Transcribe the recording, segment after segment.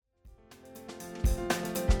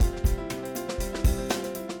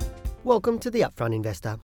Welcome to the Upfront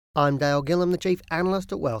Investor. I'm Dale Gillham, the Chief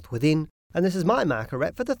Analyst at Wealth Within, and this is my market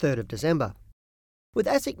wrap for the 3rd of December. With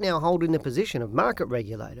ASIC now holding the position of market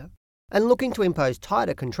regulator and looking to impose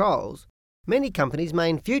tighter controls, many companies may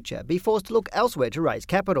in future be forced to look elsewhere to raise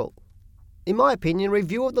capital. In my opinion,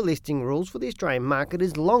 review of the listing rules for the Australian market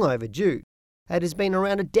is long overdue. It has been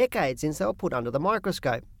around a decade since they were put under the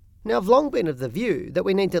microscope. Now, I've long been of the view that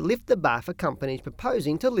we need to lift the bar for companies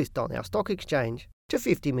proposing to list on our stock exchange to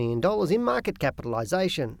 $50 million in market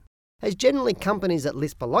capitalisation, as generally companies that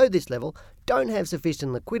list below this level don't have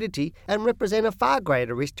sufficient liquidity and represent a far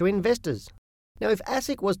greater risk to investors. Now, if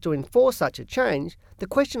ASIC was to enforce such a change, the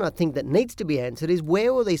question I think that needs to be answered is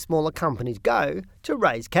where will these smaller companies go to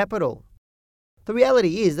raise capital? The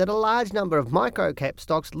reality is that a large number of micro-cap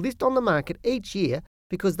stocks list on the market each year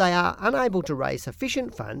because they are unable to raise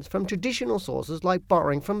sufficient funds from traditional sources like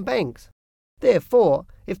borrowing from banks. Therefore,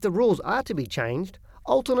 if the rules are to be changed,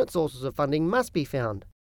 alternate sources of funding must be found.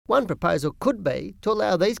 One proposal could be to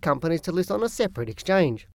allow these companies to list on a separate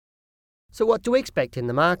exchange. So what do we expect in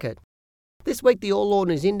the market? This week the All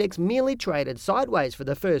Ordinaries Index merely traded sideways for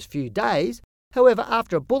the first few days. However,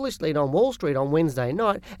 after a bullish lead on Wall Street on Wednesday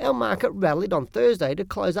night, our market rallied on Thursday to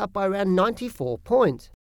close up by around 94 points.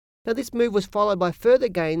 Now, this move was followed by further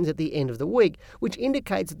gains at the end of the week, which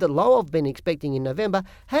indicates that the low I've been expecting in November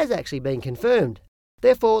has actually been confirmed.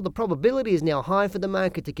 Therefore, the probability is now high for the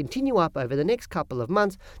market to continue up over the next couple of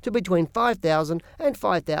months to between 5,000 and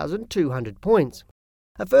 5,200 points.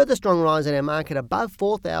 A further strong rise in our market above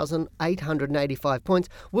 4,885 points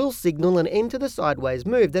will signal an end to the sideways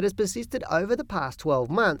move that has persisted over the past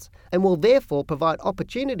 12 months and will therefore provide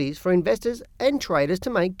opportunities for investors and traders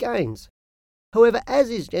to make gains. However, as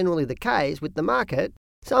is generally the case with the market,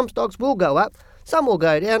 some stocks will go up, some will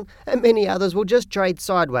go down, and many others will just trade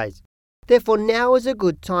sideways. Therefore, now is a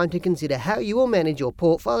good time to consider how you will manage your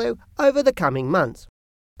portfolio over the coming months.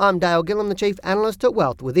 I'm Dale Gillham, the Chief Analyst at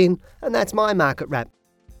Wealth Within, and that's my market wrap.